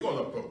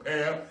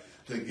prepare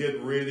to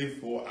get ready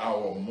for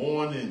our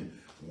morning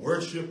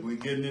worship. We're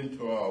getting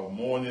into our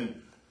morning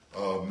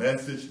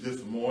message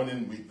this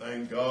morning. We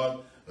thank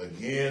God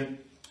again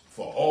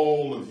for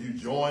all of you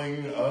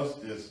joining us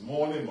this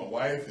morning. My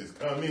wife is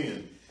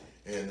coming,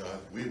 and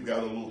we've got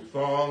a little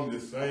song to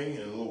sing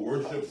and a little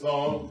worship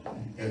song,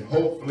 and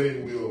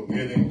hopefully we'll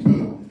get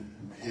into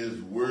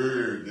his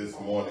word this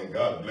morning.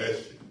 God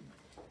bless you.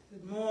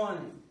 Good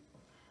morning.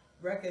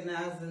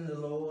 Recognizing the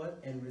Lord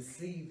and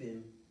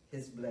receiving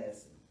his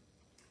blessing.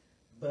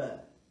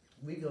 But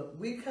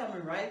we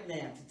coming right now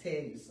to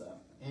tell you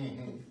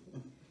something.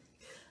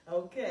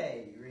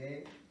 Okay, you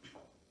ready?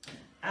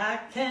 I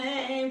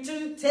came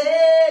to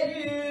tell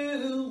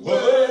you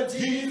what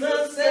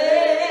Jesus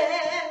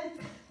said.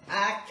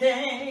 I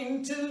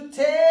came to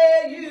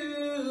tell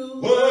you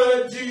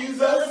What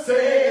Jesus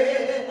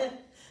said.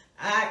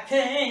 I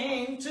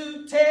came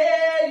to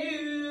tell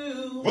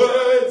you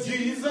What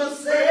Jesus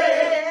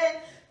said.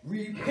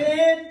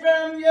 Repent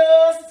from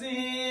your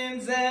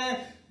sins and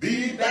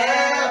Be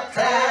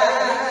baptized.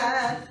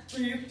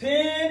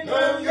 Repent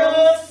from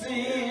your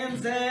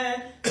sins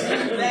and be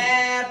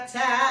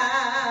baptized.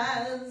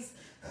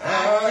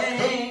 I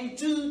came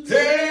to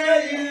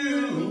tell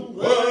you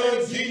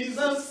what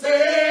Jesus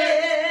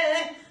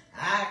said.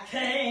 I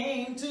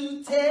came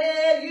to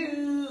tell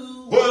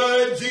you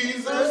What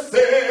Jesus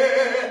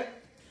said.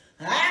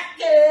 I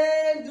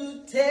came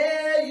to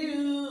tell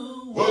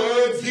you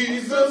What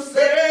Jesus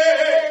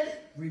said.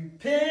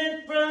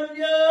 Repent from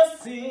your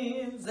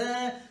sins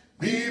and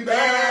Be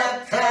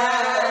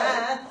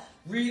baptized.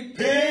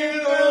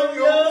 repent from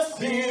your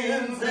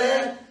sins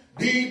and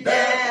Be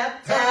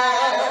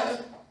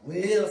baptized.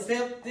 well,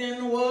 stepped in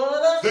the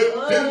water,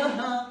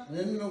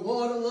 when the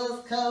water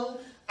was cold.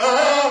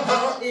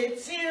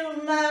 It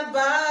chilled my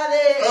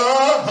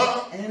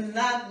body and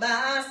not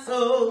my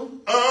soul.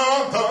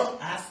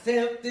 I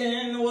stepped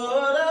in the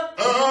water,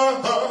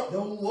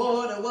 the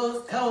water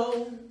was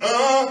cold.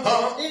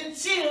 It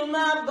chilled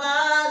my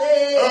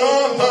body,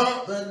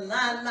 but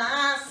not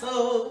my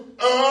soul.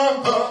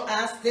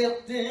 I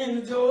stepped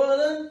in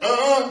Jordan,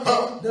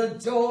 the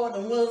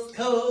Jordan was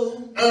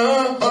cold.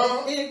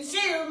 It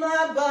chilled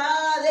my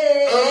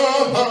body,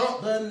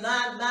 but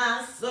not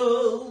my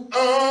soul.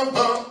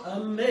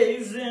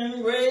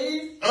 Amazing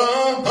grace,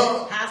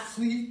 how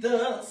sweet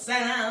the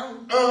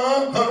sound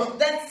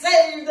that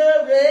saved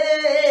a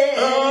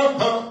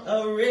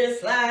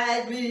wretch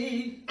like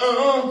me.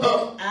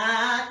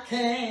 I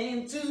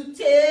came to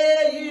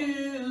tell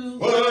you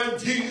What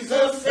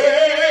Jesus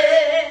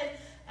said.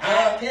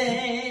 I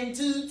came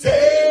to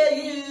tell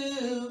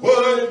you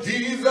What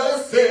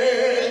Jesus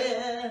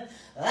said.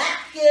 I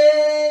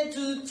came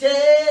to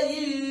tell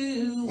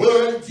you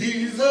What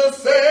Jesus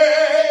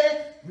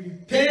said.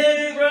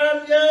 repent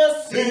from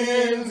your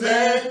Sins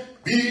and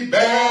be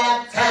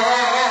baptized.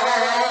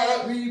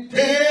 repent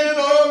Repent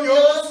of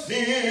your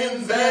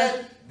sins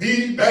and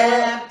be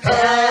baptized.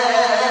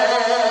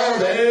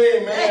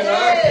 Amen.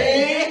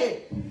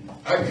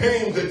 I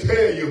came to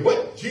tell you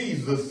what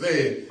Jesus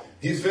said.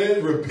 He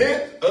said,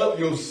 repent of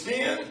your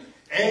sin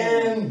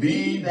and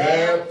be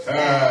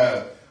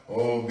baptized.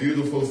 Oh,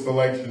 beautiful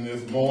selection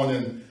this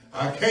morning.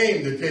 I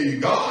came to tell you,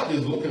 God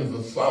is looking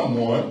for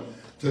someone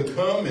to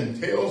come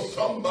and tell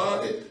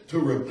somebody to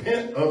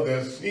repent of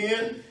their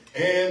sin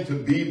and to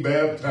be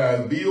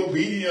baptized. Be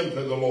obedient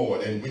to the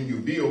Lord. And when you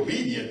be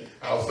obedient,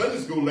 our Sunday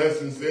school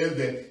lesson says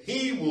that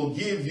he will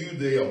give you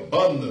the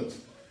abundance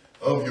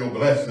of your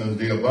blessings,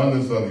 the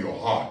abundance of your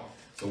heart.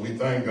 So we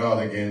thank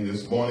God again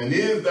this morning.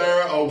 Is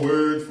there a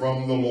word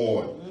from the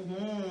Lord?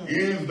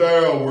 Is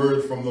there a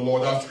word from the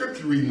Lord? Our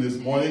scripture reading this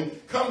morning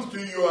comes to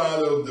you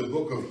out of the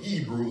book of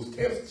Hebrews,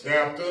 10th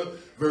chapter,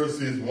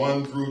 verses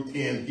 1 through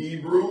 10.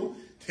 Hebrew,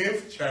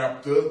 10th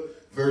chapter,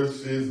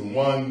 verses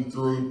 1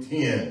 through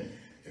 10.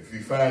 If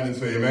you find it,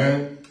 say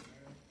amen.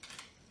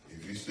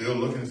 If you're still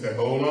looking, say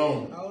hold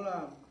on. Hold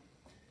on.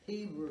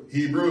 Hebrews.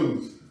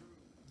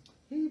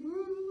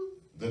 Hebrews,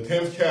 the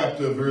 10th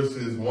chapter,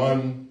 verses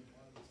 1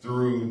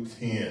 through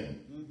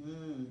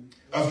 10.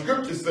 Our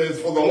scripture says,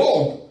 for the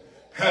law,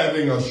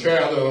 having a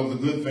shadow of the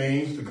good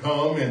things to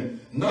come and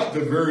not the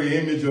very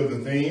image of the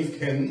things,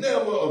 can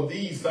never of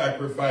these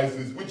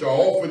sacrifices which are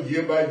offered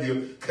year by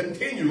year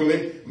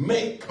continually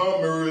make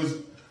comers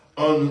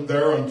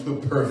thereunto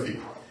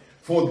perfect.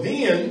 For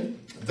then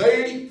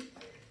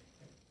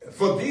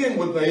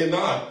would they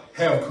not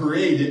have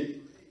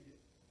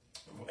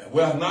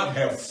not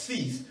have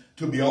ceased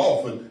to be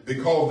offered,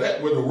 because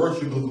that where the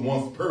worshippers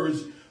once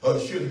purged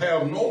should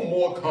have no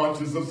more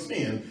conscience of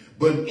sin.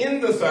 But in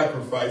the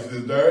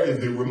sacrifices there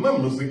is a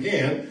remembrance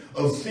again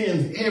of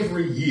sins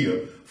every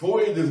year.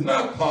 For it is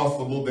not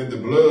possible that the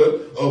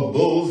blood of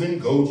bulls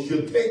and goats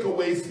should take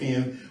away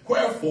sins.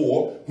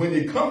 Wherefore, when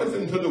he cometh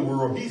into the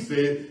world, he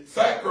said,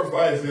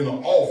 sacrifice and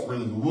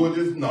offerings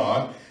wouldest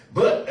not,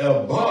 but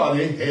a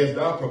body hast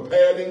thou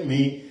prepared in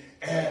me,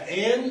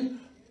 and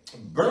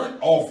burnt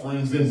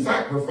offerings and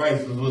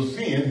sacrifices of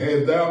sin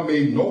hast thou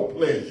made no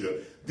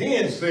pleasure.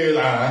 Then said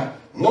I,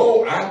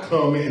 Lo, I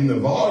come, in the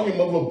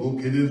volume of a book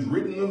it is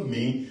written of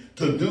me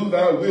to do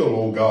thy will,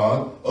 O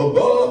God,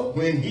 above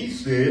when he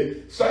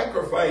said,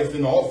 sacrifice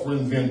and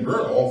offerings and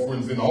burnt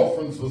offerings and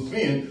offerings for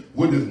sin,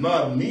 which is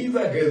not,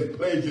 neither has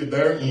pleasure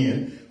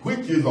therein,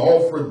 which is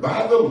offered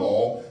by the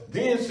law.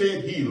 Then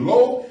said he,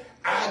 lo,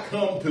 I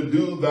come to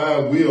do thy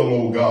will,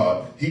 O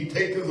God. He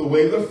taketh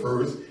away the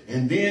first,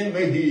 and then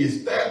may he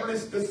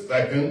establish the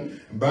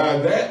second, by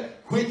that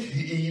which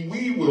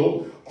we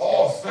will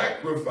all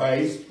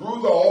sacrifice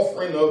through the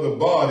offering of the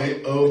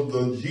body of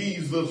the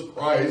Jesus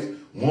Christ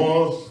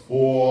once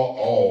for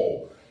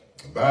all,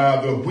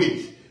 by the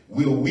which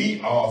will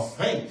we are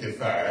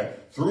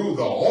sanctified through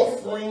the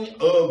offering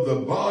of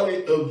the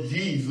body of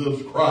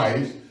Jesus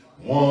Christ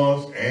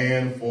once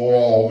and for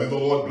all. May the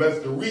Lord bless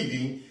the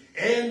reading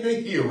and the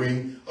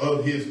hearing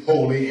of his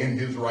holy and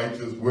his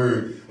righteous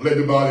word. Let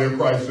the body of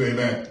Christ say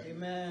amen.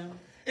 Amen.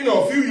 You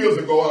know, a few years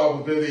ago, I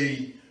was at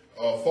a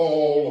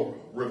fall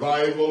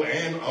revival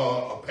and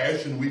a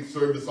Passion Week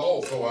service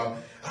also.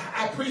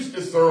 I preached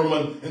a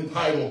sermon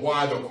entitled,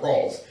 Why the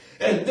Cross?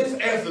 And this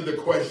answered the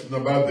question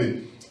about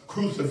the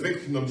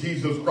crucifixion of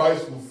Jesus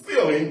Christ,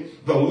 fulfilling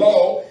the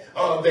law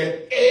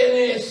that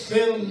any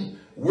sin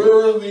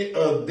worthy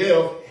of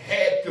death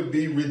had to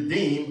be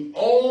redeemed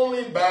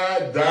only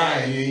by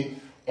dying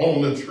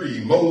on the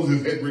tree.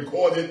 Moses had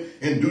recorded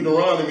in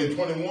Deuteronomy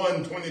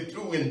 21,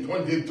 22, and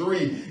 23,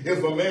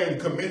 if a man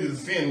committed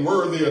sin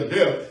worthy of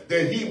death,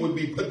 that he would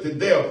be put to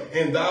death,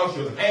 and thou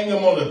shalt hang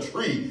him on a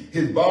tree.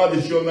 His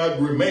body shall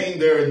not remain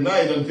there at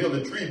night until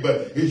the tree,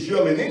 but it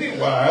shall in any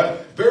wise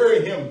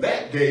bury him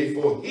that day,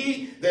 for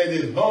he that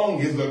is hung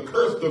is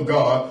accursed of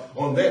God.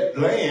 On that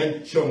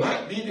land shall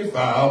not be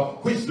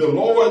defiled, which the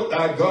Lord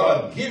thy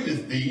God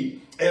giveth thee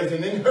as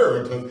an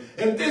inheritance.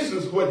 And this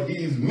is what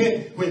he's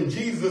meant when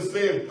Jesus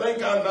said,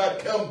 think I'm not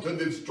come to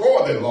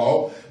destroy the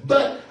law,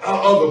 but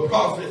of the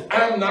prophets,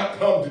 I'm not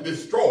come to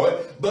destroy,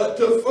 but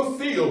to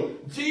fulfill.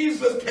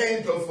 Jesus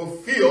came to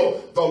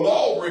fulfill the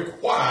law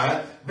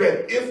required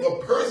that if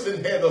a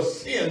person had a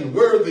sin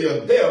worthy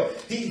of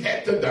death, he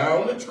had to die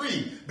on the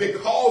tree.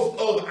 Because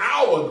of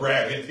our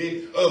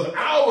gravity, of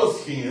our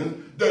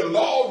sins, the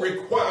law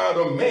required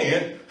a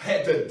man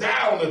had to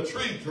die on a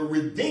tree to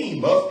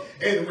redeem us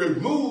and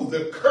remove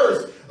the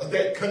curse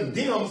that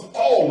condemns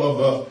all of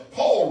us.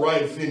 Paul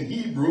writes in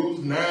Hebrews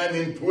 9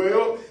 and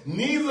 12,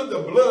 neither the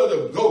blood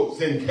of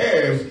goats and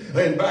calves,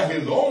 and by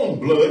his own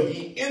blood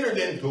he entered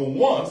into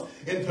once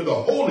into the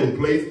holy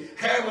place,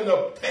 having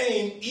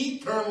obtained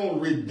eternal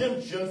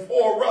redemption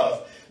for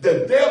us.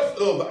 The depth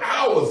of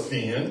our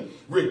sin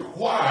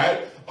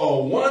required a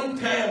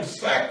one-time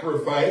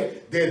sacrifice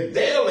that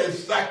daily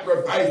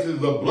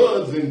sacrifices of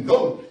bloods and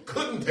goats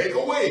couldn't take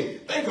away.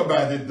 Think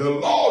about it. The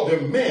law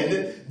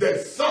demanded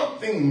that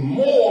something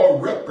more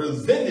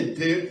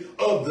representative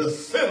of the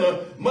sinner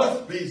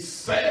must be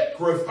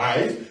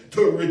sacrificed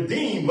to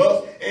redeem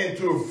us and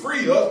to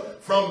free us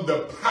from the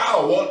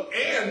power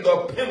and the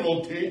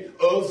penalty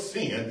of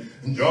sin.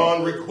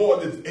 John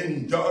recorded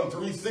in John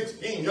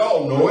 3:16,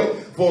 y'all know it,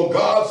 for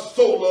God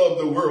so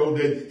loved the world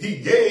that he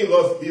gave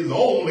us his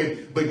only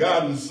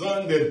begotten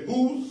son, that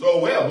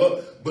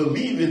whosoever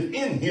believeth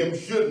in him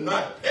should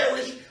not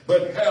perish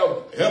but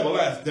have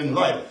everlasting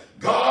life.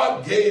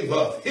 God gave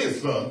us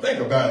his son. Think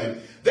about it.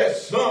 That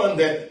son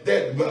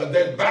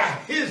that by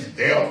his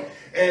death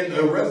and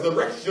the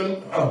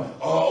resurrection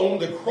on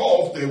the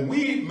cross, that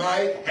we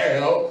might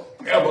have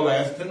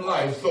everlasting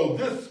life. So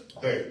this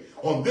day,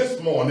 on this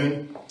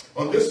morning,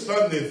 on this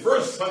Sunday,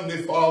 first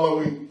Sunday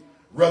following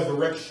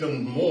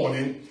resurrection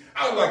morning,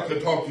 I'd like to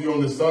talk to you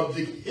on the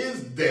subject,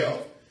 his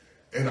death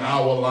and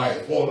our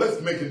life. Or let's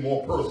make it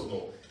more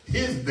personal.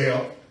 His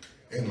death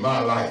and my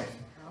life.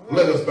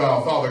 Let us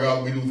bow. Father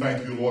God, we do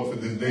thank you, Lord, for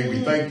this day.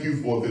 We thank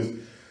you for this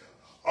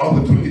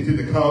opportunity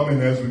to come.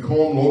 And as we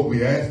come, Lord,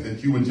 we ask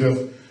that you would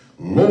just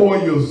lower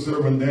your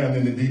servant down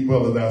in the deep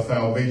well of thy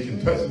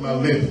salvation. Touch my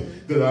lips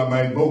that I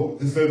might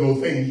both say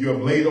those things you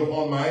have laid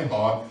upon my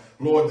heart.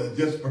 Lord,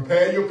 just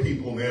prepare your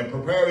people, man.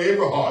 Prepare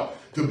every heart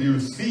to be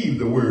receive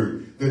the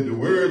word. That the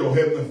word, oh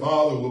Heavenly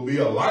Father, will be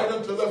a light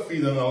unto the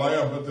feet and a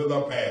lamp unto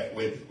the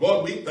pathway.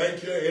 Lord, we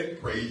thank you and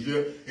praise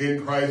you.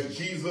 In Christ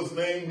Jesus'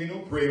 name we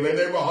do pray. Let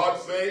every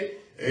heart say,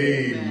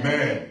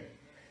 amen.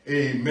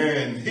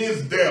 Amen.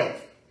 His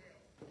death,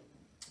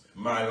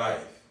 my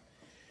life.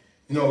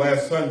 You know,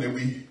 last Sunday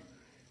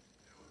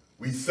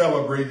we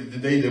celebrated the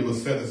day that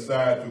was set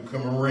aside to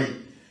commemorate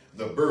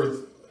the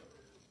birth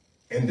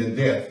and the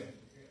death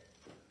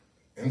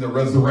and the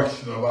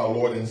resurrection of our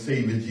Lord and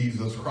Savior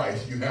Jesus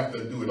Christ. You have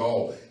to do it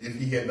all. If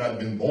he had not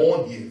been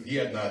born, if he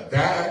had not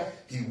died,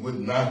 he would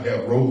not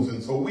have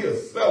risen. So we are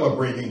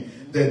celebrating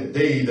that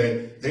day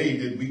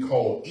that we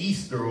call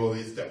Easter, or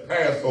it's the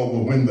Passover,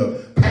 when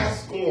the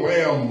Paschal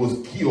Lamb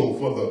was killed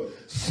for the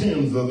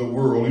sins of the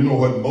world. You know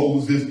what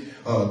Moses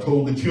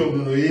told the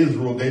children of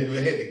Israel? They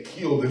had to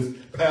kill this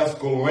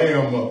Paschal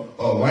Lamb,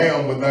 a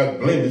lamb without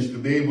blemish, to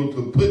be able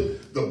to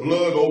put the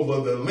blood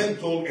over the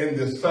lintel and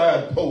the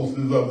side posts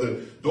of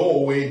the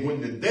doorway.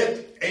 When the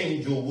death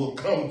angel will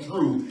come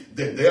through,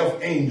 the death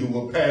angel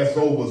will pass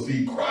over.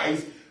 See,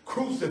 Christ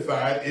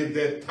crucified is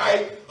that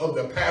type of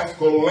the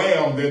Paschal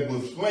lamb that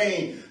was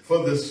slain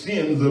for the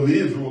sins of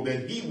Israel,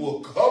 that he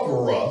will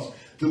cover us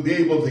to be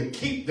able to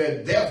keep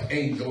that death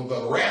angel,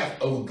 the wrath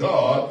of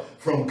God,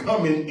 from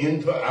coming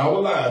into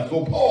our lives.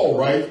 So Paul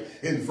writes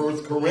in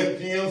 1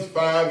 Corinthians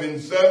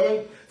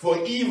 5:7, for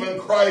even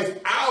Christ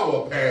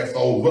our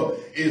Passover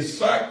is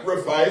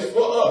sacrificed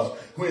for us.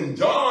 When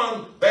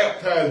John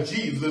baptized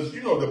Jesus,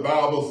 you know the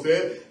Bible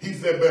said, he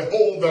said,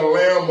 behold the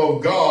Lamb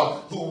of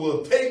God who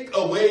will take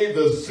away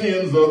the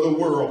sins of the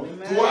world.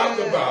 Amen. Throughout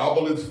the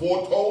Bible, it's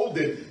foretold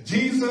that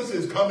Jesus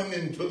is coming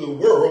into the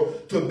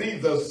world to be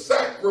the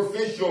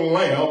sacrificial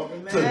lamb.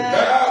 Amen. To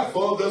die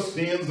for the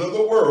sins of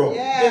the world.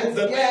 Yes, and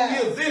the thing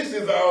is, this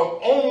is our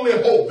only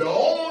hope. The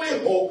only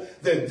hope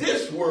that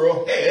this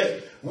world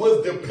has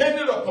was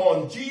dependent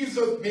upon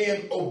Jesus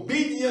being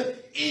obedient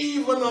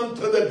even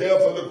unto the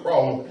death of the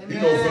cross. Amen. You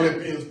know,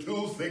 Philippians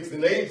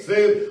 2:6-8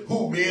 says,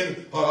 who being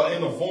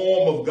in the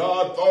form of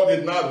God thought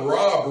it not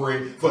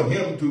robbery for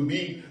him to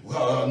be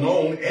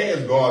known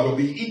as God or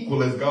be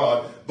equal as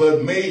God,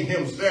 but made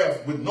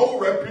himself with no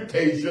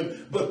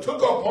reputation, but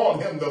took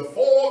upon him the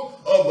form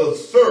of a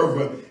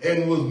servant,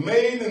 and was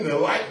made in the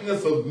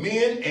likeness of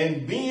men,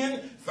 and being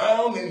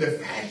found in the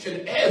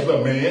fashion as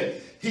a man,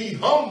 he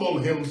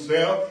humbled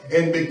himself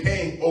and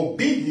became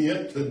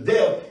obedient to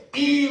death,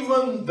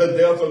 even the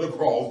death of the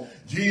cross.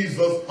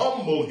 Jesus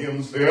humbled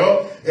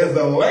himself as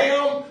a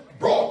lamb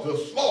brought to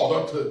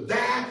slaughter to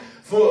die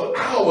for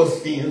our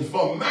sins,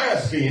 for my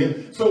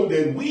sins, so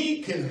that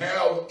we can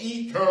have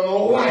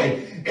eternal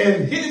life.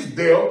 And his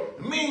death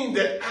means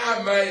that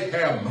I might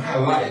have my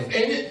life. And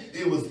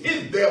it was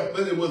his death,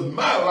 but it was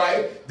my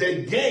life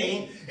that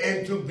gained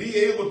and to be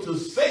able to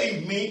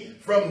save me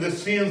from the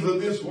sins of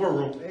this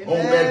world. Amen. On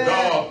that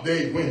dark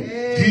day when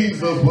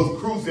Jesus was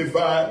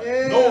crucified,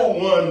 no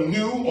one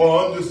knew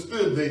or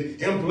understood the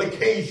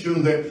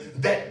implications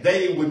that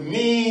day would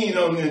mean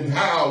on the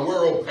entire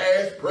world,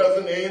 past,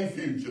 present, and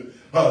future.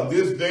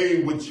 This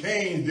day would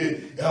change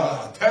the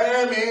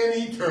time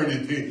and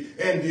eternity,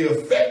 and the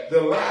affect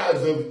the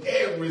lives of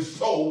every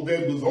soul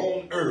that was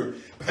on earth,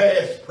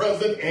 past,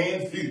 present,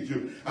 and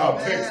future. Our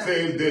text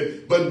says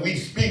that, but we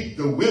speak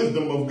the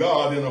wisdom of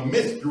God in a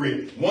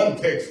mystery. One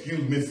text,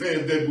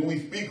 says that we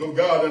speak of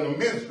God in a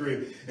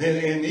mystery,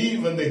 and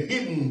even the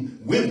hidden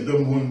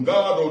wisdom when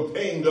God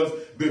ordained us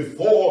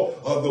before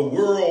the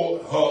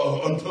world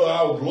unto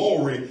our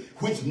glory,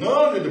 which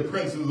none of the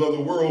princes of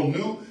the world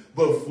knew.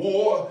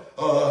 Before,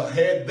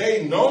 had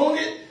they known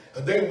it,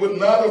 they would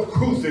not have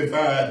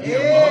crucified him.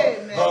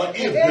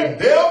 If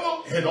the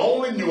devil had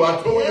only knew,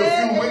 I told you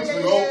a few weeks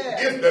ago,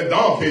 if the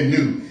donkey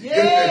knew.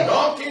 If the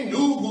donkey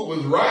knew who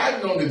was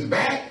riding on his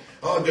back,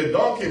 the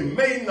donkey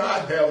may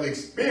not have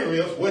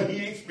experienced what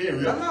he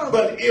experienced.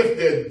 But if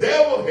the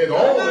devil had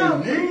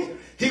only knew,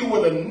 he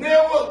would have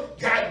never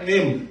gotten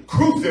him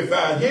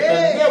crucified. He would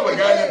have never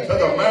gotten into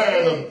the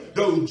mind of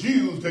those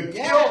Jews to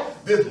kill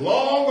this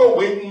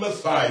long-awaited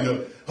Messiah.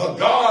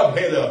 God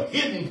had a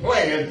hidden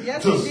plan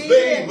to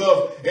save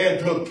us and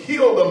to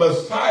kill the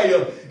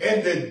Messiah,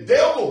 and the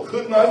devil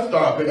could not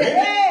stop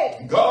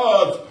it.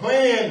 God's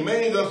plan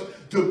made us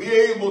to be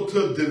able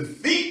to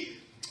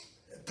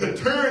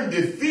turn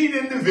defeat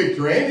into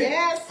victory, ain't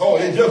it? Oh,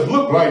 it just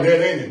looked like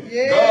that, ain't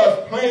it?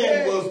 God's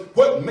plan was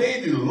what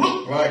made it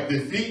look like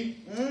defeat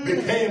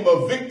became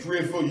a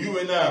victory for you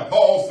and I.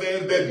 Paul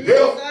says that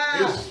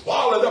death is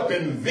swallowed up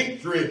in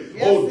victory.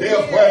 Oh,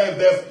 death, where is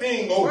that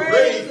sting? Oh,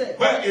 grave,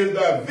 where is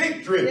thy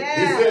victory? He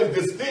says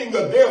the sting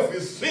of death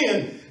is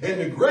sin in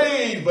the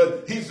grave,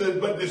 but he says,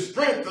 but the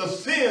strength of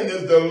sin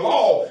is the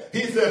law.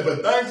 He said,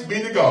 but thanks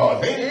be to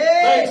God.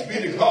 Thanks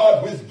be to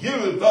God which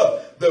giveth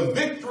us the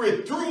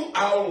victory through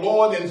our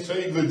Lord and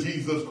Savior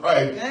Jesus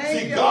Christ.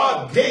 See,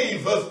 God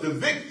gave us the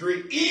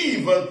victory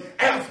even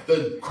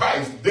after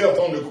Christ's death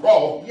on the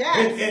cross.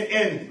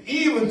 And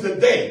even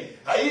today,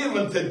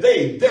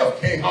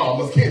 death can't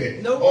harm us, can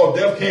it? Nope. Or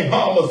death can't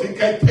harm us. He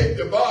can't take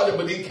the body,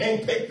 but he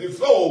can't take the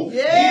soul.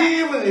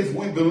 Even if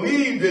we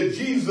believe that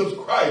Jesus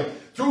Christ,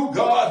 through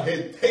God,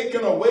 had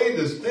taken away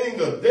the sting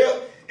of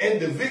death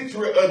and the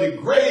victory of the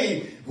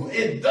grave,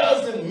 it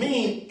doesn't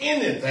mean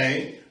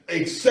anything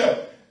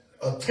except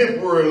a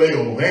temporary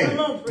layover, ain't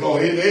it? No,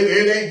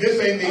 this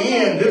ain't the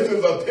end. This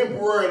is a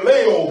temporary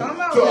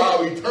layover to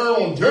our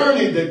eternal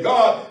journey that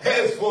God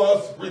has for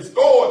us,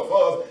 restored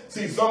for us.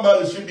 See,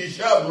 somebody should be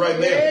shouting right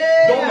now.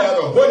 No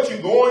matter what you're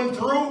going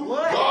through,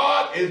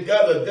 God has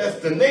got a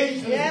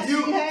destination for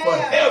you for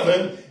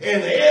heaven,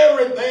 and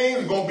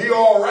everything's going to be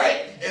all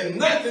right, and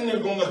nothing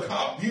is going to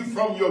stop you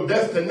from your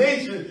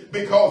destination,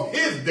 because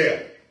his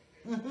death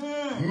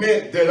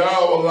meant that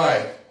our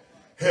life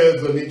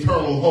has an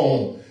eternal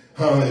home.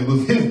 It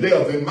was his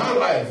death in my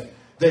life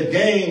that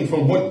gained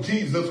from what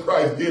Jesus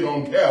Christ did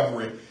on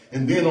Calvary.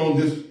 And then on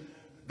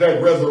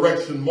that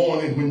resurrection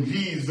morning when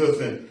Jesus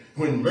and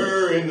when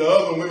Mary and the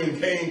other women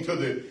came to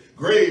the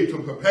grave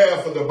to prepare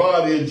for the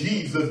body of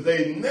Jesus,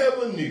 they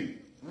never knew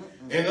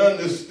and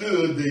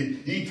understood the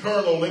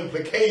eternal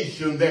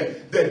implication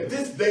that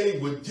this day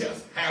would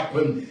just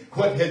happen.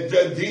 What had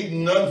just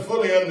didn't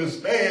fully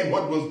understand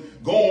what was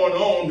going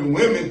on. The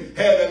women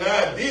had an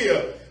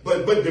idea,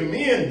 but the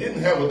men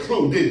didn't have a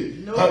clue, did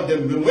it? Nope.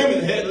 The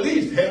women at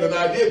least had an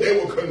idea.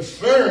 They were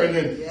concerned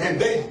and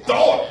they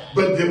thought,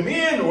 but the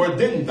men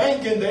didn't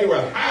thinking, they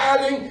were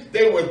hiding.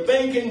 They were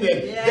thinking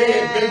that they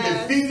had been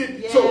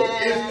defeated. Yes. So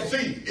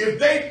if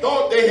they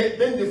thought they had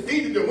been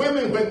defeated, the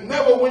women would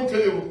never went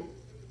to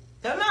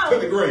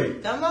the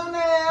grave. Come on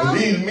now. But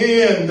these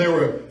men, they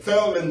were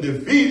feeling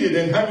defeated.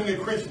 And how many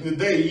Christians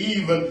today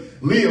even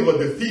live a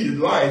defeated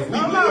life? We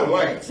live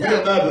like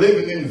we're not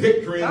living in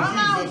victory in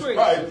Jesus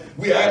Christ.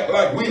 We act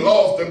like we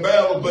lost the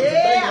battle, but the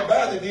thing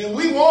about it is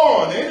we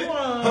won, ain't it?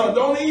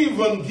 Don't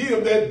even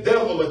give that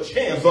devil a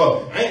chance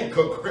or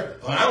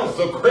ounce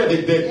of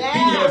credit that he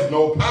has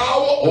no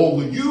power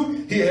over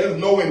you. He has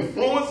no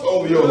influence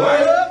over your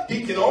life.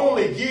 He can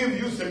only give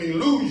you some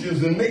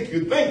illusions and make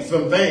you think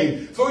some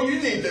things. So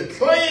you need to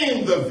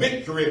claim the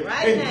victory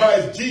in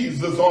Christ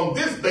Jesus on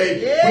this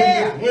day.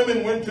 When these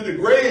women went to the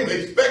grave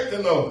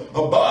expecting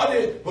a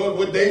body, but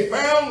what they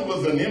found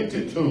was an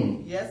empty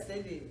tomb. Yes,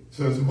 they did.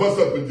 So what's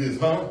up with this,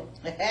 huh?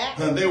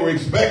 And they were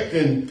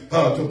expecting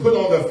to put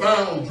on the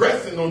final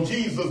dressing on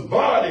Jesus'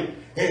 body,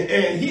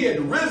 and he had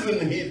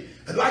risen,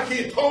 like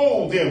he had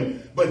told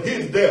them, but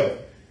his death,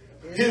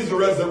 his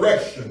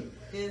resurrection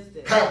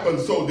happened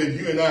so that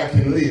you and I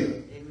can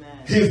live. Amen.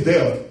 His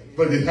death,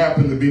 but it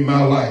happened to be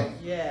my life.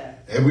 Yeah.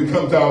 And we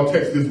come to our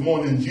text this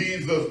morning.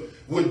 Jesus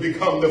would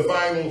become the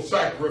final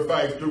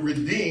sacrifice to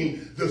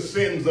redeem the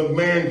sins of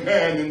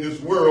mankind in this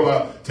world.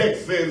 Our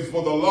text says,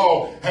 for the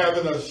law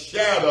having a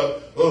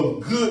shadow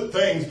of good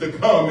things to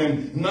come,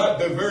 and not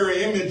the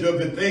very image of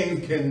the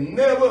things, can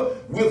never,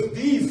 with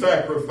these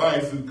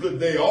sacrifices, could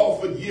they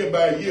offered year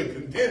by year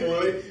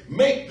continually,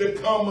 make the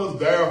comers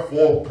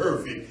therefore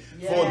perfect.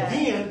 For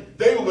then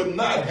they would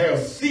not have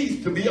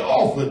ceased to be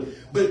offered,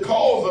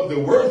 because of the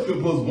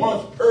worshipers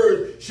once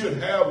purged should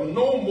have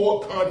no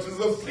more conscience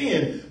of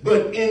sin.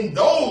 But in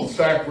those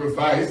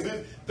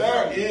sacrifices,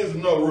 there is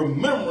no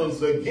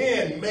remembrance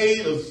again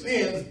made of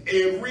sins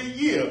every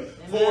year.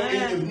 Amen. For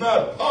it is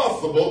not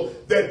possible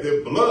that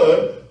the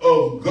blood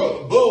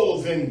of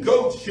bulls and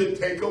goats should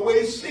take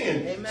away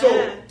sin. Amen.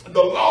 So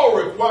the law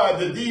required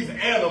that these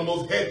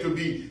animals had to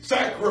be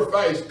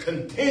sacrificed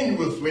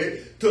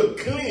continuously to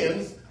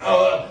cleanse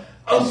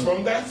us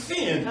from that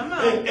sin.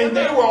 And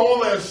they were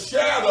only a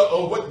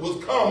shadow of what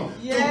was come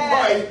through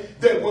Christ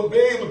that would be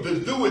able to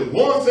do it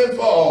once and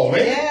for all.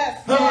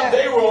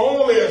 They were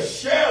only a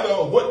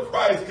shadow of what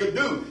Christ could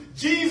do.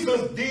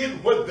 Jesus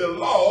did what the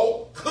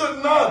law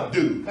could not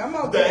do.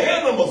 The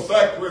animal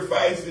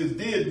sacrifices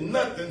did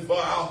nothing for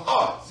our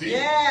hearts.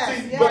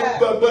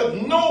 But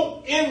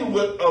no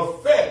inward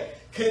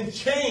effect can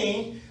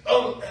change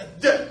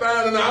just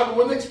by an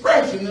outward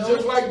expression. It's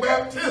just like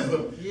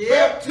baptism.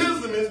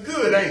 Baptism is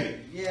good, ain't it?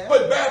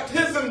 But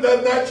baptism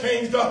does not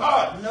change the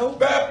heart.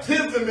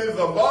 Baptism is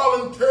a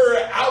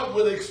voluntary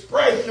outward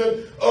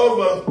expression of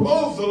a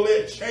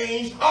supposedly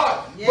changed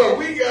heart. But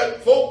we got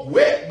folk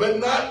wet, but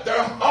not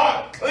their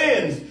heart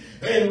cleansed.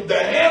 And the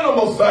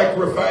animal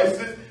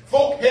sacrifices,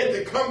 folk had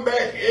to come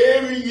back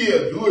every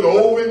year, do it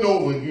over and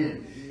over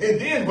again. And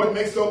then what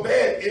makes so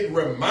bad, it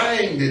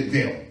reminded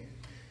them.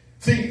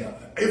 See,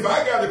 if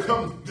I got to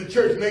come to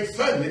church next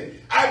Sunday,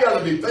 I got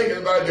to be thinking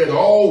about that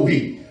all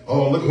week.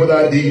 Oh, look what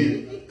I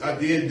did. I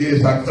did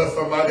this. I cut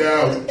somebody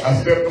out. I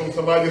stepped on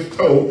somebody's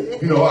toe.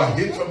 I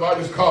hit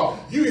somebody's car.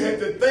 You had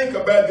to think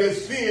about that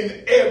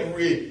sin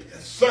every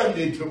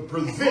Sunday to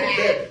present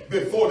that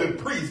before the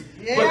priest.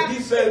 But he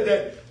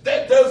said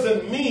that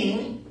doesn't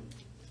mean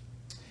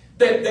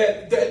that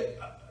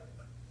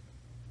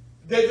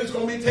it's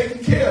going to be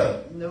taken care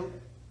of. Nope.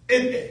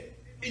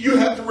 You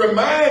have to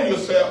remind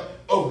yourself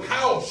of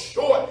how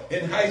short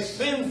and how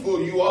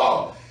sinful you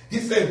are. He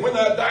said, when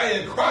I die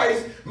in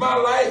Christ, my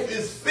life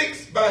is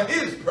fixed by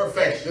his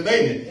perfection,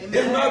 ain't it? Amen.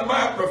 It's not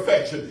my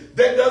perfection.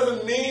 That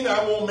doesn't mean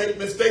I won't make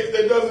mistakes.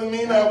 That doesn't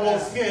mean I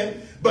won't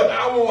sin. But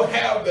I won't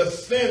have the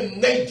sin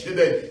nature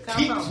that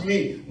keeps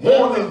me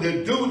wanting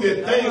to do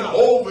the thing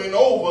over and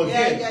over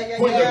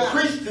again. When the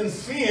Christian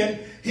sin,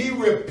 he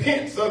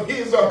repents of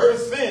his or her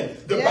sin.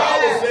 The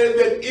Bible says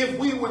that if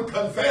we would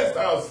confess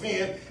our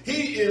sin,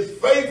 he is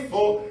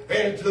faithful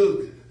and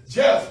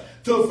just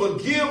to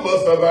forgive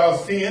us of our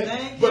sin,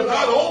 but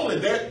not only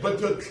that, but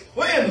to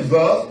cleanse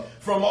us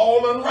from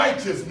all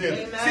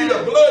unrighteousness. Amen. See,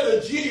 the blood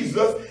of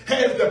Jesus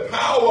has the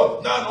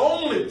power not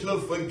only to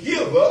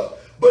forgive us,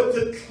 but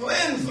to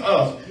cleanse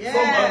us from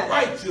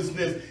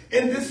unrighteousness.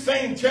 In this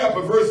same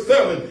chapter, verse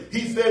 7,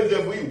 he says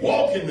that we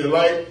walk in the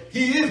light,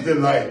 he is the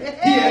light.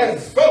 He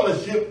has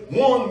fellowship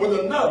one with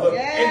another.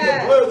 And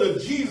the blood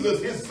of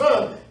Jesus, his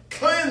son,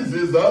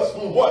 cleanses us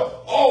from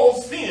what? All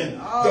sin.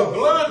 The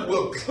blood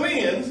will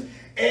cleanse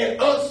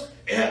and us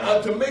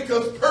to make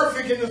us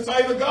perfect in the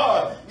sight of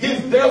God.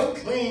 His death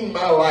cleaned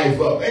my life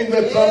up. Ain't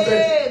that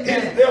something?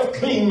 His death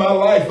cleaned my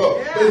life up.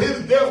 Yeah. But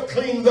his death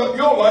cleans up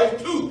your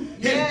life too.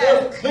 His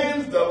death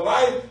cleansed the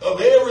life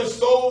of every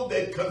soul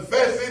that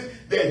confesses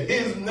that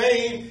his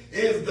name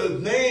is the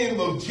name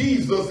of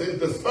Jesus, is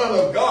the Son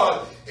of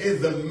God.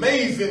 It's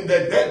amazing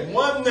that that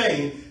one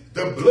name,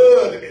 the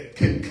blood,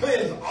 can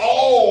cleanse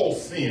all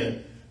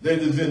sin that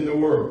is in the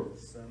world.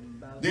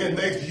 Then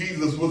next,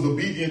 Jesus was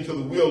obedient to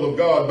the will of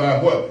God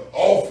by what?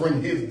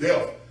 Offering his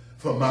death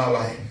for my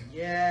life.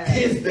 Yeah.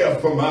 His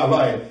death for my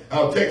life.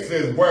 Our text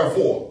says,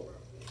 wherefore,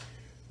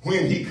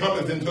 when he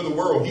cometh into the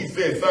world, he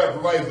said,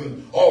 sacrifice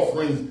and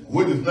offerings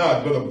wouldest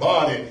not, but a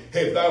body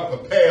hast thou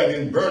prepared,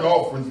 in burnt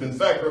offerings and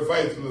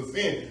sacrifice for the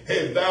sin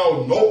hast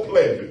thou no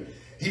pleasure.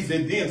 He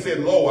said, then said,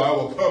 lo, I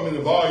will come in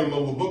the volume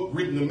of a book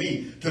written to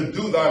me to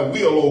do thy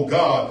will, O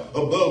God,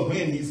 above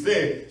when he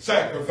said,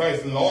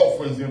 sacrifice and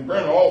offerings and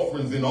burnt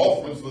offerings and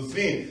offerings for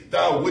sin,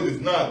 thou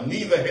wouldest not,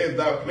 neither hast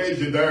thou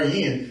pleasure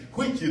therein,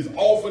 which is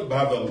offered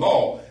by the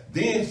law.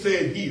 Then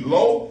said he,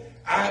 lo,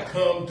 I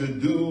come to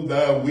do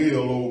thy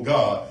will, O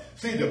God.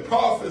 See, the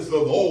prophets of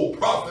old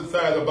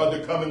prophesied about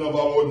the coming of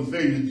our Lord and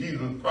Savior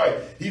Jesus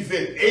Christ. He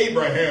said,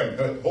 Abraham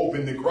had hope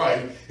in the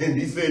Christ. And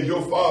he said,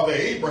 your father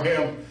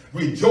Abraham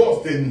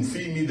rejoiced and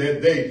see me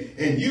that day,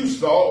 and you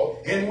saw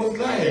and was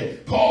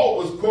glad. Paul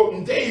was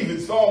quoting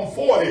David, Psalm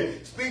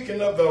 40,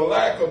 speaking of the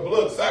lack of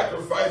blood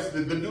sacrifice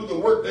to do the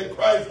work that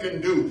Christ can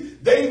do.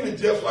 David,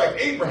 just like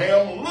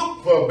Abraham,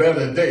 looked for a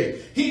better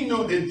day. He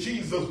knew that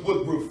Jesus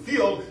would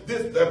fulfill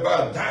this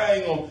by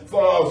dying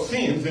for our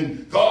sins,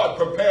 and God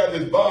prepared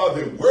his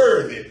body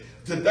worthy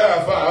to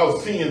die for our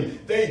sins.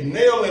 They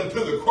nailed him to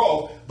the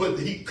cross, but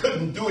he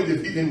couldn't do it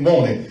if he didn't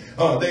want it.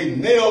 They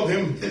nailed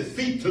his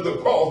feet to the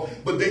cross,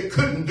 but they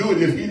couldn't do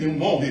it if he didn't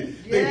want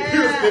it. They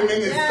pierced him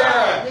in his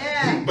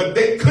side, but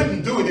they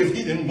couldn't do it if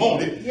he didn't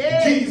want it.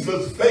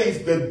 Jesus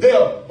faced the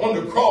death on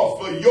the cross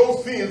for your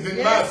sins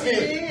and my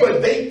sins,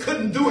 but they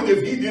couldn't do it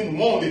if he didn't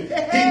want it. He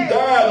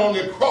died on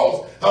the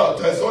cross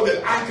so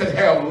that I could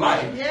have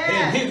life.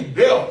 And his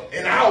death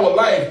in our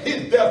life,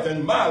 his death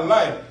in my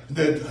life,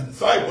 the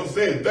disciple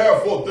says,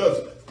 therefore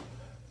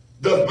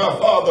does my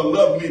Father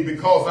love me,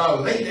 because I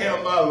lay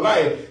down my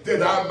life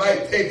that I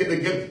might take it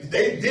again.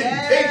 They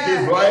didn't take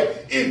his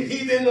life if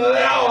he didn't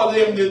allow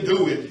them to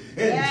do it.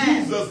 And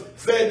Jesus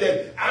said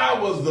that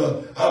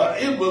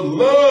it was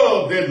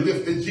love that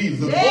lifted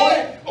Jesus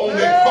on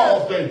that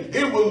cross. And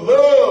it was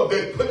love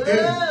that put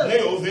those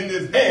nails in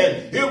his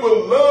hand. It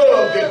was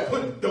love that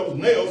put those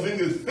nails in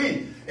his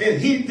feet.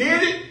 And he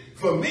did it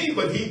for me,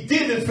 but he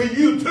did it for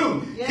you too.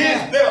 His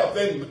death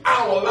in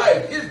our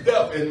life, his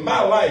death in my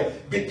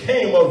life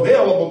became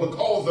available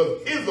because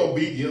of his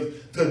obedience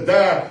to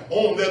die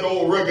on that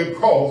old rugged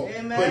cross.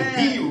 But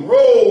he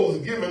rose,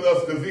 giving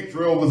us the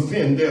victory over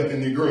sin, death,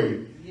 and the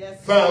grave.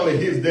 Finally,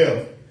 his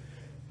death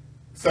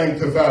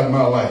sanctified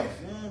my life.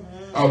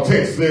 Our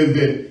text says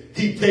that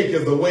he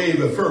taketh away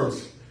the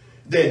first,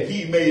 that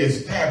he may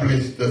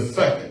establish the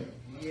second,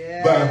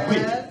 by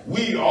which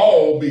we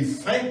all be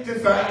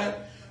sanctified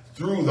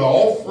through the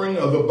offering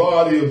of the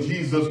body of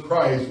Jesus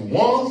Christ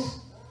once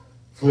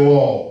for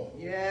all.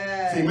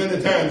 See,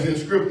 many times in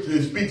Scripture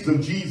it speaks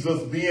of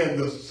Jesus being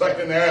the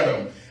second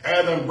Adam.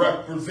 Adam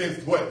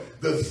represents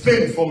what? The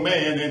sinful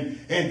man,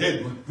 and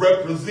that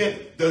represents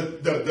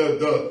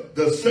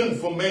the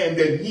sinful man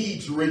that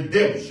needs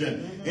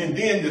redemption. And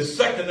then the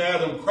second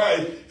Adam,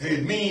 Christ,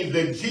 it means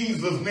that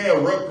Jesus now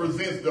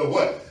represents the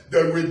what?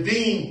 The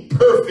redeemed,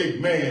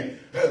 perfect man.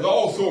 That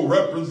also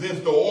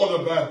represents the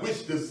order by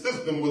which the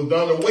system was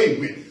done away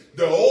with.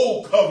 The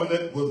old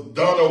covenant was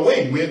done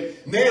away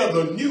with. Now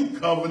the new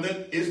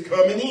covenant is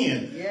coming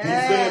in. He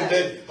says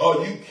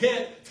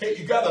that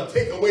you got to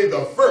take away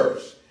the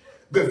first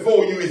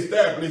before you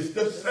establish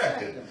the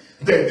second.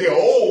 That the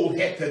old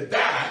had to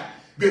die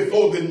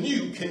before the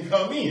new can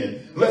come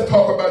in. Let's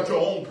talk about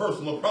your own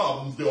personal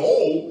problems. The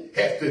old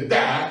has to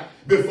die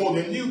before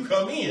the new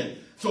come in.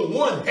 So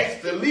one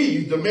has to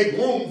leave to make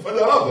room for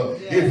the other.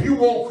 If you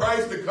want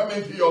Christ to come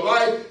into your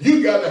life,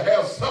 you got to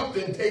have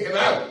something taken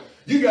out.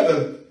 You got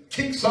to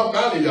kick something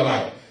out of your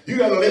life. You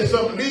got to let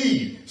something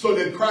leave so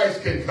that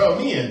Christ can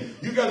come in.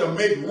 You got to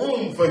make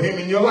room for him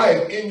in your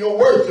life. In your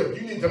worship,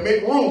 you need to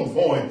make room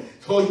for him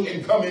so he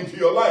can come into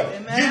your life.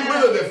 Get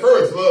rid of the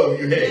first love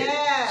you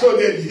had so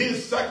that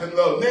his second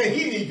love, now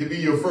he needs to be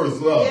your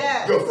first love.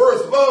 Your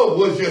first love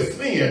was your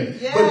sin.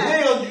 But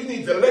now you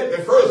need to let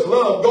the first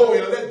love go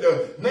and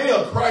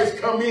now Christ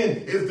come in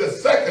is the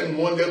second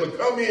one that will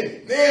come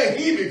in. Now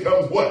he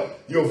becomes what?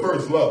 Your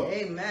first love.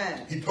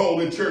 Amen. He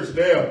told the church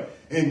there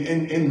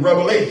in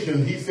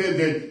Revelation, he said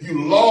that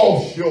you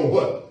lost your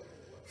what?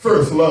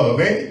 First love,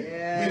 ain't it?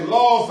 We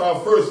lost our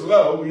first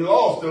love. We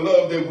lost the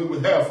love that we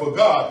would have for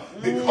God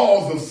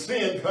because of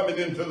sin coming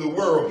into the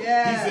world. He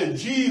said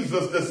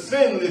Jesus, the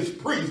sinless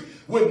priest,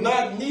 would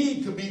not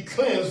need to be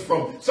cleansed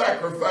from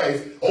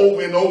sacrifice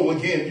over and over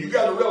again. You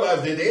got to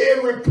realize that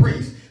every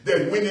priest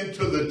that went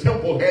into the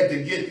temple had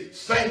to get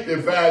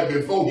sanctified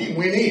before he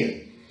went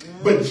in.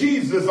 But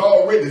Jesus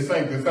already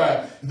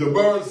sanctified. The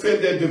word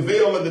said that the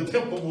veil of the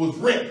temple was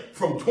rent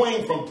from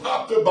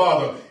top to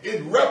bottom.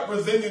 It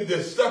represented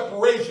the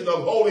separation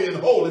of holy and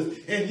holies,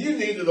 and you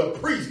needed a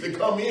priest to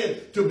come in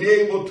to be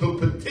able to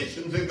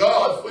petition to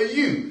God for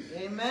you.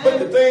 Amen. But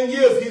the thing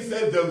is, he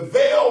said the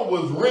veil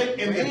was rent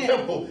in the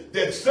temple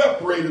that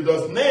separated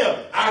us.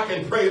 Now I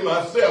can pray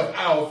myself,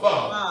 our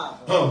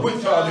Father,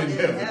 which art in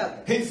heaven.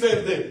 He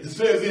says that, it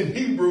says in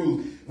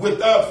Hebrews,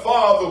 without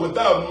father,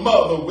 without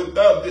mother,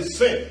 without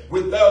descent,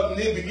 without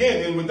any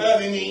beginning,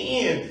 without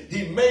any end.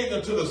 He made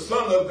unto the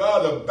Son of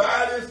God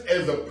abideth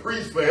as a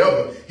priest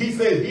forever. He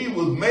said he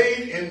was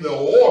made in the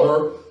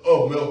order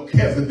of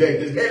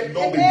Melchizedek. It had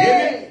no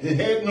beginning, it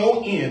had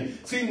no end.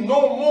 See,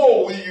 no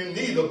more will you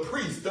need a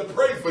priest to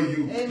pray for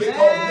you. Amen. Because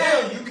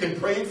now you can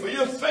pray for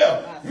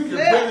yourself. You can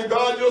pray to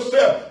God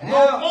yourself.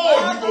 No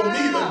more you going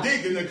to need a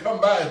deacon to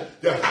come by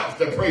the house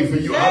to pray for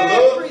you. I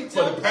love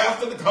for the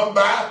pastor to come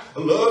by. I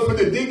love for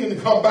the deacon to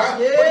come by.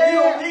 But you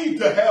don't need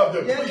to have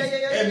the priest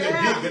and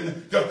the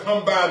deacon to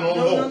come by no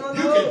more.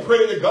 You can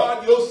pray to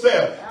God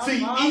yourself. See,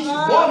 each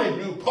one of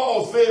you,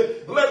 Paul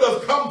said, let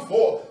us come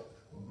forth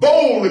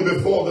boldly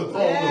before the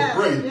throne of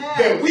grace,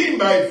 that we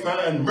might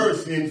find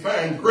mercy and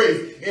find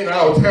grace in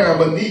our time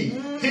of need.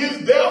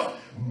 His death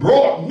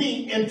brought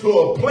me into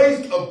a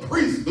place of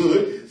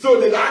priesthood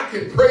so that I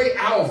can pray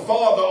our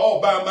Father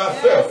all by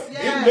myself. Isn't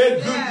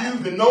that good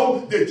news to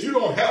know that you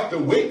don't have to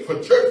wait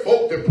for church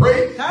folk to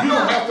pray? You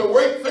don't have to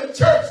wait for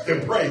church to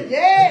pray.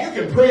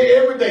 You can pray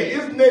every day.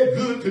 Isn't that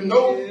good to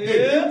know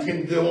that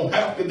you don't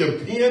have to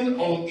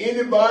depend on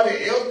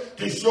anybody else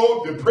to show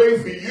up to pray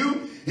for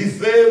you? He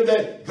said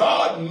that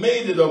God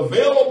made it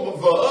available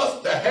for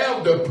us to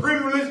have the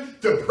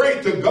privilege to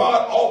pray to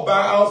God all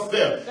by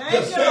ourselves.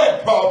 The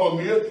sad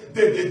problem is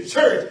that the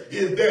church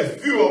is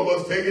there's few of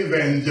us take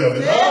advantage of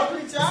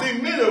it.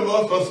 See, many of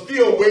us are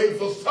still waiting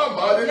for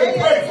somebody to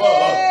pray for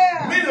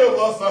us. Many of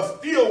us are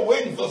still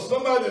waiting for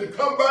somebody to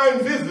come by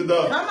and visit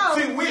us.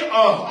 See, we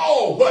are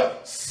all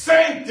but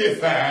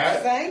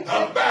sanctified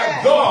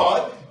by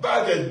God,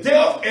 by the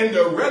death and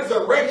the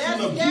resurrection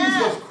of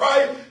Jesus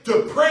Christ,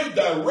 to pray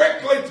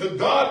directly to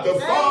God the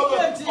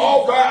Father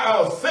all by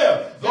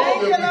ourselves. As long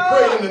as we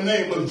pray in the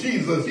name of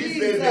Jesus, he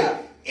said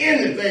that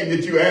anything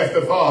that you ask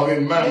the Father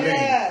in my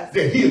name,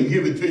 that he'll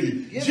give it to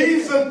you.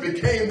 Jesus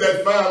became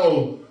that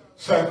final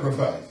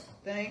sacrifice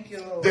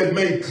that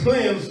may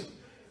cleanse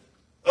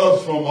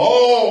us from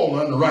all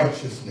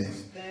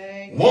unrighteousness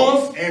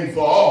once and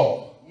for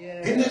all.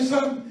 Isn't that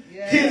something?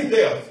 His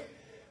death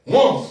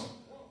once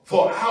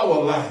for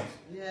our life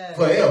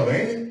forever,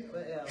 ain't it?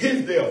 Forever.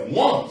 His death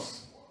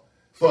once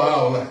for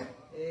our life.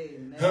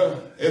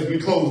 As we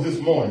close this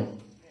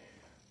morning,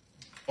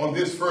 on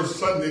this first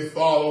Sunday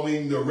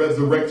following the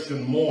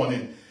resurrection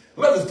morning,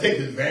 let us take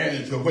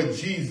advantage of what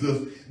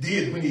Jesus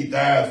did when he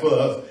died for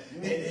us.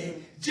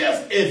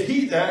 Just as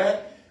he died,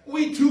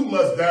 we too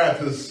must die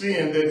to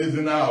sin that is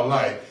in our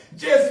life.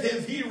 Just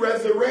as he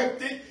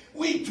resurrected,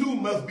 we too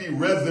must be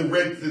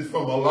resurrected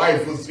from a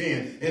life of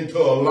sin into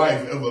a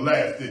life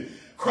everlasting.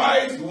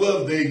 Christ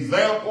was the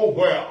example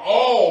where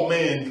all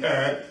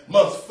mankind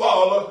must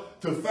follow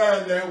to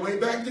find their way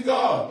back to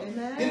God.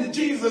 And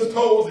Jesus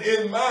told,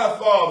 in my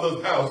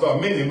Father's house are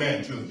many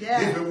mansions.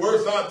 If it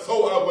were not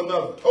so, I would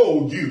not have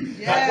told you.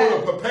 I'm going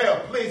to prepare a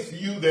place for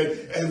you,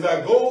 that as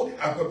I go,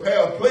 I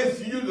prepare a place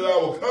for you, that I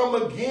will come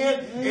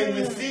again and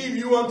receive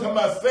you unto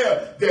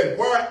myself, that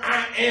where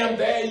I am,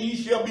 there ye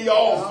shall be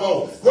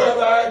also.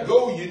 Where I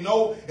go, you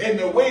know, and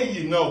the way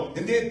you know.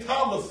 And then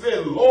Thomas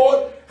said,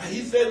 Lord,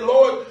 he said,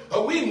 Lord,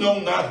 we know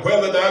not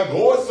whither thou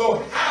goest,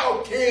 so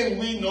how can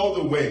we know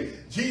the way?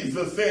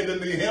 Jesus said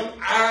unto him,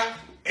 I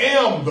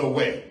am the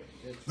way,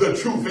 the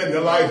truth, and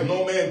the life.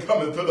 No man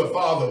cometh to the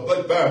Father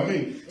but by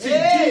me. See,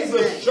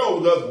 Jesus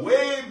showed us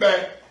way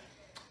back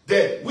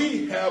that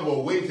we have a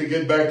way to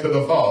get back to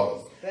the Father,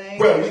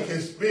 where we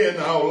can spend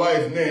our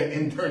life now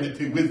in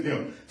eternity with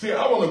him. See,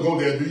 I want to go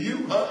there. Do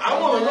you? I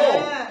want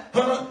to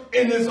know.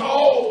 And it's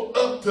all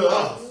up to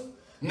us.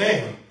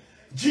 Now,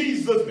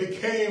 Jesus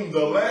became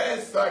the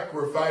last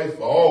sacrifice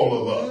for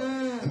all of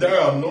us. There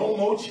are no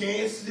more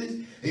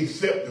chances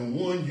except the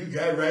one you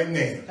got right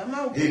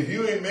now. If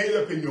you ain't made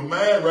up in your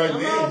mind right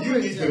now, you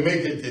need to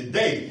make it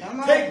today.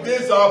 Take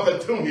this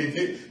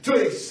opportunity to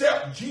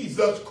accept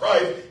Jesus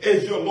Christ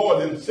as your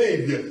Lord and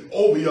Savior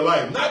over your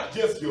life. Not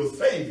just your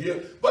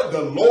Savior, but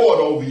the Lord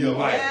over your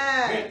life.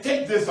 And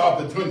take this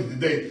opportunity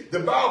today.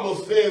 The Bible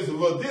says,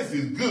 well, this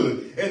is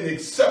good and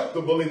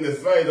acceptable in the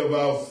sight of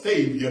our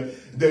Savior,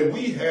 that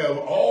we have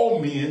all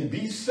men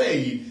be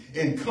saved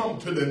and come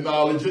to the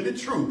knowledge of the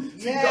truth.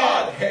 See,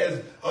 God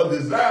has a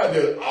desire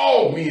that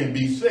all men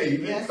be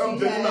saved and come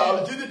to the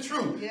knowledge of the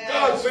truth.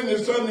 God sent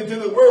his Son into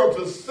the world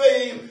to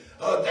save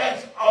all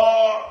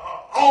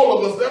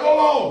of us that are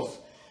lost.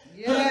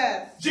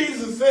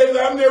 Jesus says,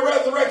 I'm the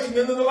resurrection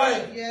and the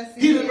life.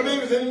 He that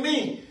believes in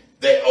me,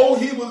 that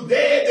he was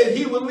dead, that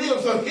he would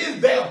live. So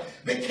his death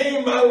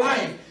became my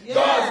life. Yeah.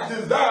 God's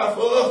desire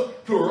for us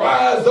to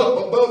rise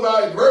up above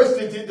our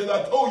adversity that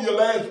I told you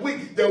last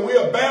week that we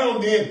are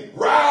bound in.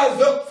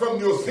 Rise up from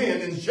your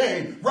sin and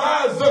shame.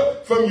 Rise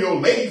up from your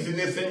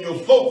laziness and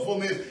your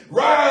slothfulness.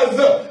 Rise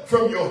up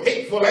from your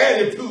hateful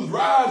attitudes.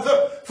 Rise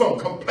up from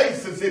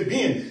complacency,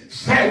 being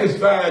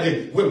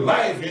satisfied with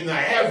life in the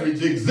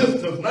average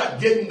existence,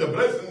 not getting the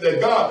blessings that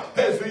God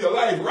has for your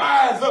life.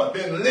 Rise up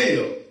and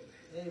live.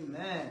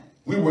 Amen.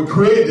 We were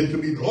created to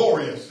be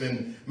glorious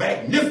and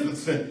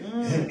magnificent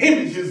and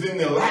images in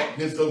the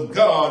likeness of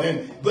God.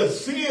 But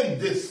sin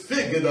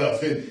disfigured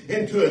us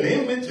into an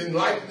image and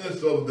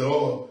likeness of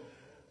the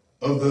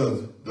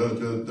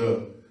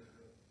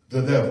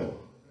devil.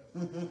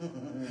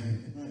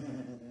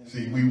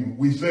 See,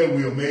 we said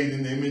we were made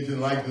in the image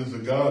and likeness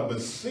of God,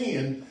 but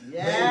sin made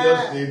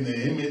us in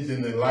the image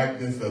and the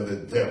likeness of the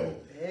devil.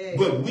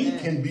 But we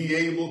can be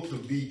able to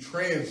be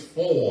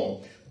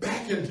transformed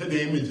back into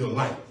the image of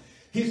light.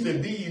 He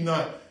said, be ye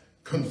not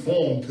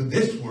conformed to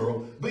this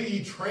world, be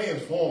ye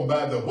transformed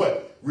by the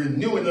what?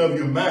 Renewing of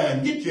your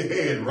mind. Get your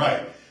head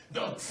right.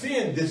 Now,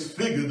 sin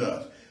disfigured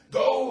us.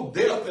 Though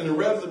death and the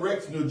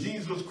resurrection of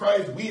Jesus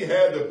Christ, we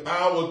had the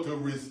power to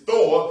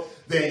restore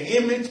the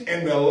image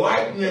and the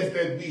likeness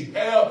that we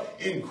have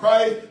in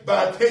Christ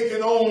by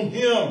taking on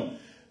him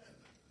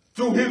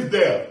through his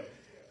death.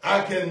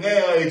 I can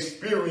now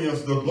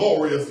experience the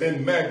glorious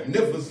and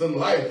magnificent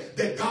life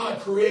that God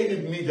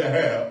created me to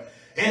have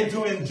and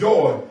to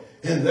enjoy.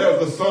 And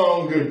there's a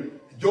song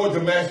that Georgia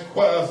Mass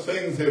Choir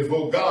sings here,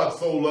 for God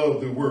so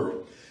loved the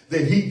world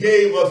that he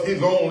gave us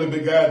his only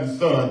begotten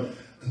son.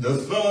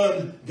 The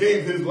son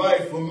gave his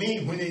life for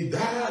me when he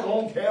died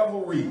on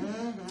Calvary.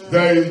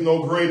 There is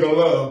no greater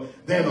love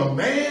than a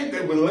man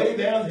that would lay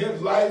down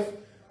his life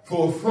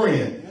for a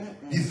friend.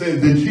 He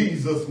says that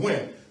Jesus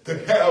went to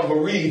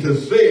Calvary to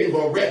save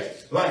a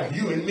wretch like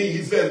you and me.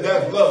 He says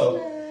that's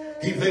love.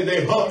 He said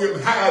they hung him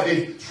high,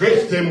 they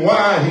stretched him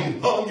wide, he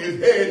hung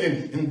his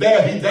head and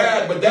there he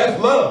died, but that's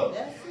love.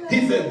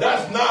 He said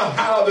that's not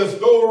how the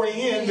story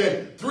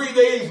ended. 3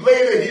 days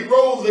later he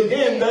rose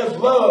again, that's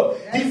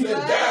love. He said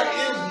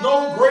there is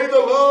no greater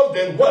love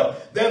than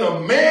what? Than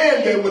a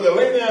man that would have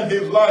laid down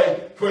his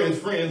life for his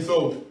friends.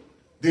 So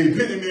the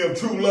epitome of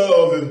true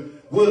love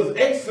was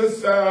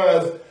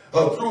exercised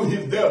through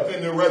his death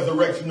and the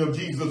resurrection of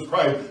Jesus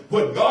Christ.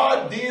 What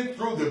God did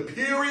through the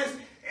purest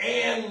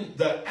and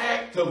the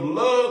act of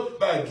love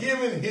by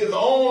giving his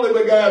only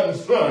begotten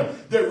son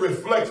that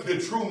reflects the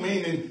true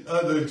meaning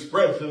of the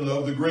expression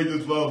of the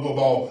greatest love of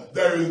all.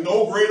 There is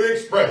no greater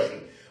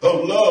expression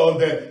of love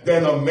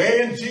than a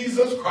man,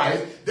 Jesus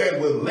Christ, that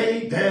would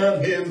lay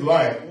down his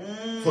life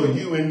for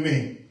you and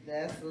me.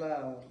 That's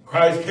love.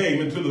 Christ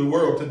came into the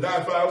world to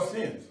die for our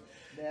sins.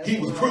 He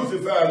was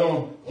crucified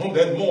on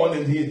that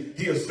morning.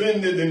 He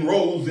ascended and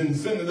rose and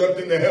ascended up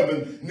into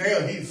heaven.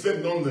 Now he's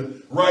sitting on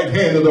the right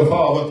hand of the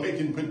Father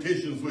taking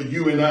petitions for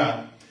you and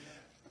I.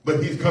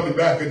 But he's coming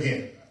back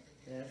again.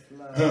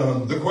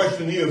 The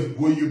question is,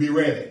 will you be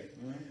ready?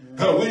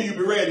 Will you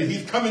be ready?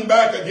 He's coming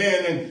back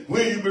again, and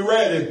will you be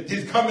ready?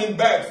 He's coming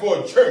back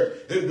for a church,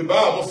 as the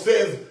Bible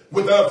says,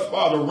 without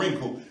spot or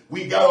wrinkle.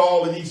 We got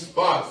all of these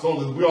spots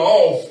on us. We're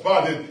all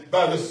spotted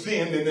by the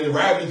sin and the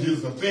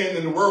ravages of sin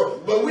in the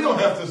world. But we don't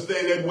have to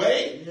stay that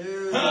way.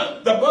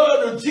 The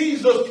blood of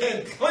Jesus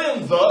can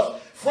cleanse us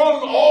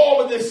from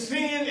all of the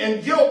sin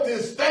and guilty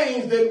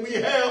stains that we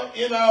have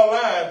in our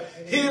lives.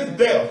 His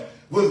death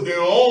was the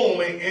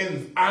only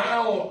and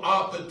final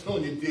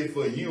opportunity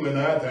for you and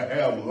I to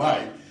have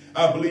life.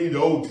 I believe the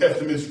Old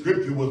Testament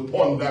scripture was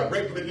pointing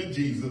directly to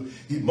Jesus.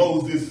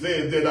 Moses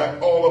said that I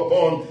call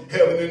upon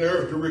heaven and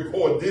earth to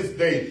record this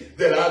day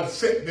that I've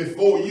set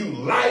before you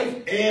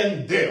life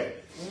and death,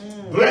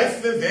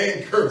 blessings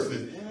and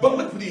curses. But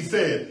look what he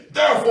said.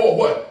 Therefore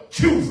what?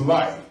 Choose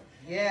life.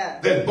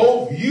 That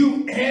both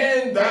you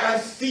and thy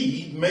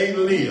seed may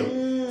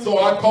live. So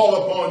I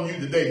call upon you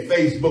today,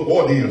 Facebook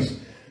audience,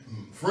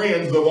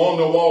 friends of On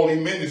the Wall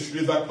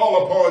Ministries, I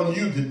call upon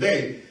you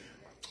today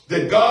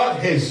that God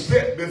has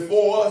set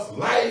before us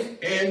life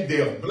and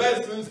death,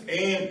 blessings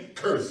and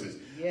curses.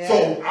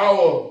 So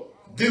our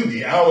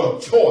duty, our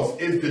choice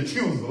is to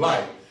choose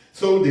life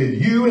so that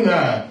you and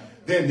I,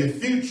 then the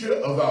future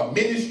of our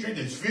ministry,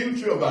 the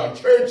future of our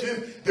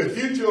churches, the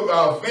future of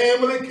our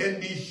family can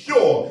be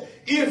sure.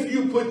 If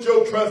you put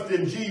your trust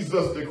in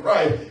Jesus the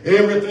Christ,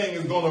 everything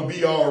is going to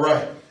be all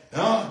right.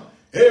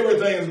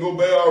 Everything is going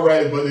to be all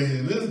right, but it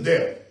is this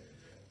death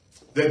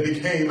that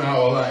became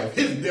our life.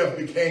 His death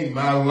became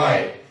my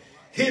life.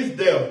 His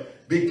death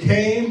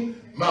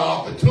became my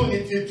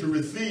opportunity to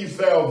receive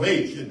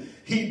salvation.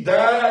 He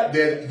died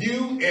that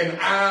you and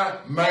I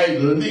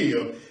might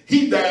live.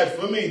 He died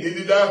for me. Did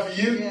he die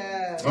for you?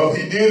 Yes. Oh,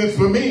 he did it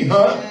for me,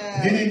 huh?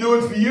 Yes. Did he do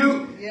it for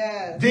you?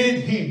 Yes.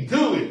 Did he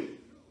do it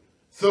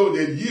so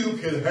that you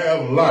can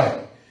have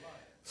life?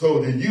 So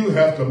that you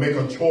have to make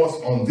a choice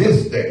on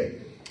this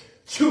day.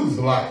 Choose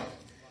life.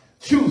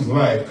 Choose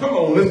life. Come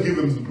on, let's give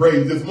him some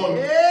praise this morning.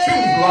 Yay!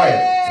 Choose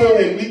life so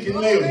that we can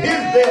live. His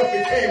death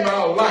became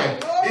our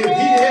life. If he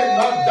had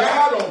not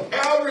died on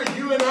Calvary,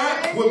 you and and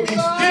I would be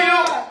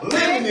still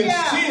living in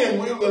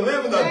sin. We were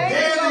living a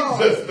dead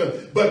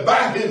existence. But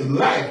by his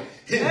life,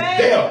 his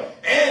death,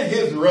 and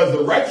his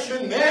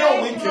resurrection,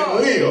 now we can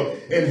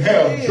live and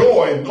have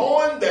joy,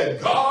 knowing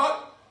that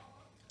God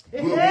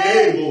will be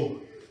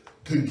able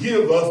to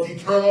give us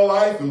eternal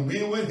life and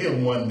be with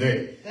him one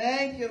day.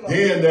 Thank you, Lord.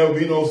 Then there will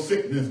be no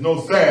sickness,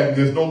 no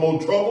sadness, no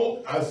more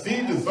trouble. I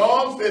see the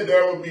Psalm said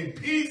there will be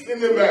peace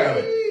in the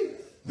valley.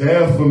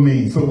 There for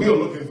me. So we're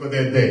looking for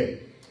that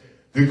day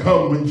to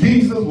come when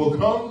Jesus will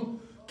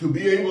come to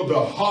be able to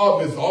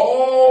harvest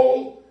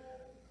all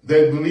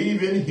that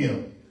believe in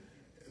him,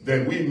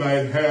 that we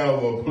might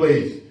have a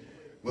place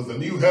with a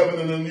new heaven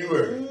and a new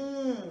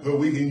earth where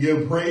we can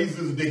give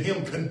praises to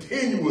him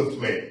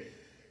continuously.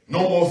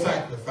 No more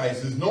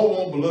sacrifices, no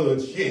more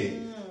blood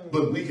shed,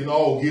 but we can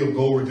all give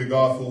glory to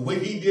God for what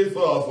he did for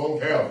us on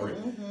Calvary.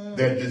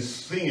 That the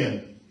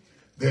sin,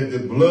 that the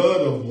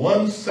blood of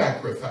one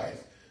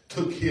sacrifice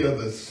took care of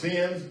the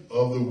sins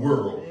of the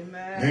world.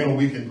 Amen. Now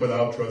we can put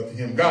our trust in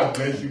him. God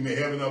bless you. May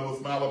heaven ever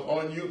smile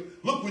upon you.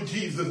 Look what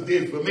Jesus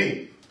did for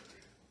me.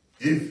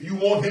 If you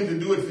want him to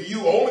do it for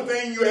you, the only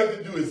thing you have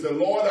to do is say,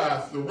 Lord,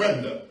 I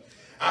surrender.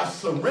 I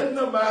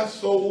surrender my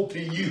soul to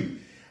you.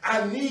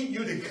 I need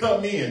you to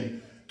come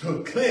in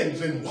to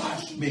cleanse and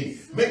wash me,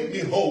 make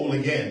me whole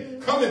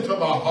again. Come into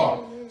my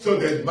heart so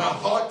that my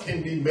heart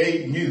can be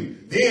made new.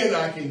 Then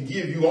I can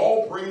give you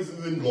all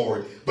praises and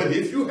glory. But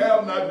if you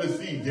have not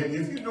received him,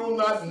 if you do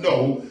not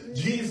know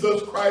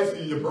Jesus Christ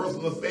is your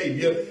personal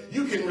Savior,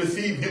 you can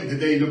receive him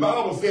today. The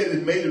Bible says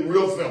it made it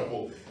real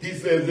simple. He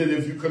says that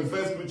if you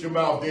confess with your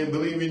mouth and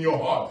believe in your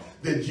heart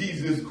that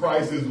Jesus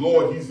Christ is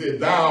Lord, he said,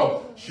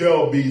 thou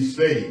shalt be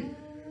saved.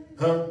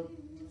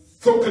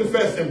 So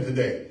confess him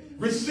today.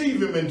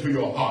 Receive him into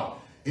your heart.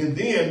 And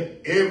then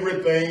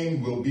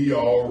everything will be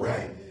all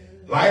right.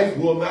 Life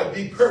will not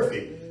be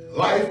perfect.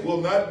 Life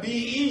will not be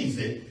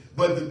easy.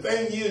 But the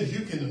thing is,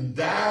 you can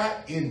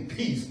die in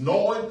peace,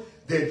 knowing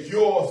that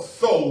your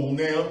soul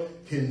now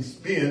can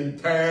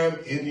spend time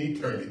in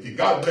eternity.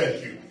 God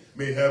bless you.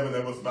 May heaven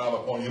ever smile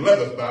upon you. Let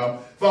us bow.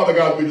 Father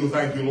God, we do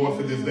thank you, Lord,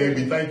 for this day.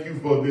 We thank you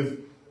for this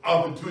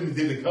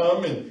opportunity to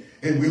come.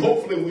 And we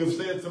hopefully we have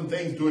said some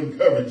things to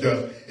encourage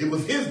us. It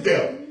was his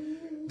death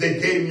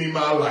that gave me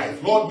my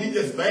life. Lord, we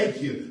just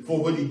thank you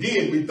for what he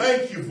did. We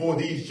thank you for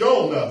what he's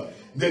shown us,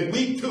 that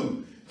we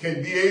too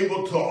can be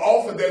able to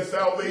offer that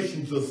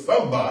salvation to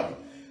somebody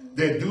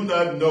that do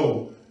not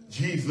know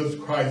Jesus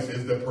Christ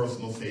as their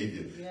personal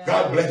Savior. Yes.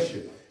 God bless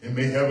you, and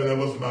may heaven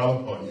ever smile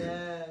upon you.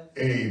 Yes.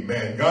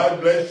 Amen.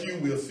 God bless you.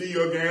 We'll see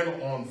you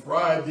again on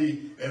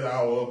Friday at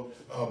our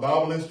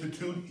Bible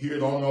Institute here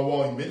at On Our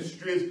Walling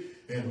Ministries,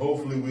 and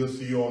hopefully we'll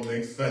see you on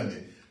next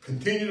Sunday.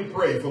 Continue to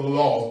pray for the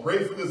lost.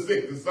 Pray for the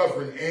sick, the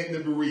suffering, and the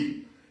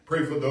bereaved.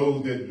 Pray for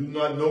those that do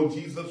not know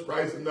Jesus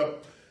Christ in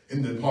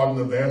the pardon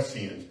of their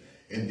sins.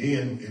 And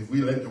then, if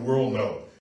we let the world know